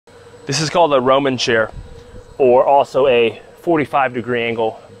This is called a Roman chair, or also a 45-degree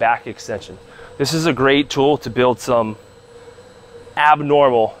angle back extension. This is a great tool to build some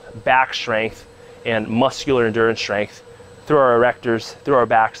abnormal back strength and muscular endurance strength through our erectors, through our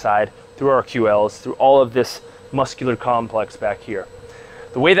backside, through our QLs, through all of this muscular complex back here.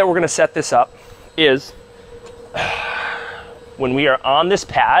 The way that we're going to set this up is when we are on this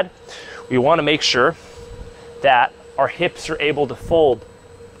pad, we want to make sure that our hips are able to fold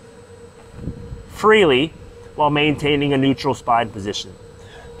freely while maintaining a neutral spine position.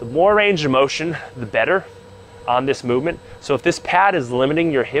 The more range of motion, the better on this movement. So if this pad is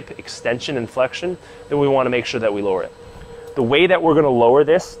limiting your hip extension and flexion, then we want to make sure that we lower it. The way that we're going to lower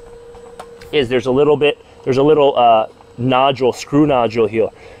this is there's a little nodule, screw nodule here.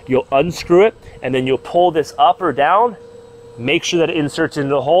 You'll unscrew it and then you'll pull this up or down, make sure that it inserts into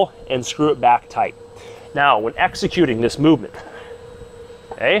the hole and screw it back tight. Now, when executing this movement,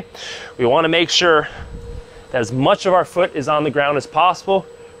 okay, we want to make sure that as much of our foot is on the ground as possible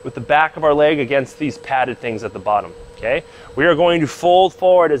with the back of our leg against these padded things at the bottom, okay? We are going to fold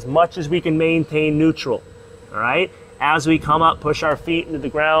forward as much as we can maintain neutral, all right? As we come up, push our feet into the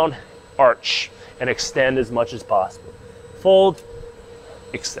ground, arch, and extend as much as possible. Fold,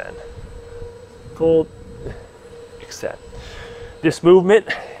 extend. Fold, extend. This movement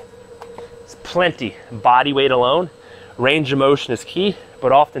is plenty. Body weight alone. Range of motion is key,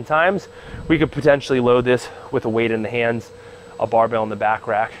 but oftentimes we could potentially load this with a weight in the hands, a barbell in the back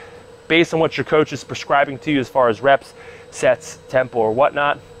rack. Based on what your coach is prescribing to you as far as reps, sets, tempo, or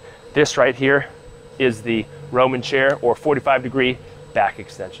whatnot, this right here is the Roman chair or 45-degree back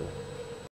extension.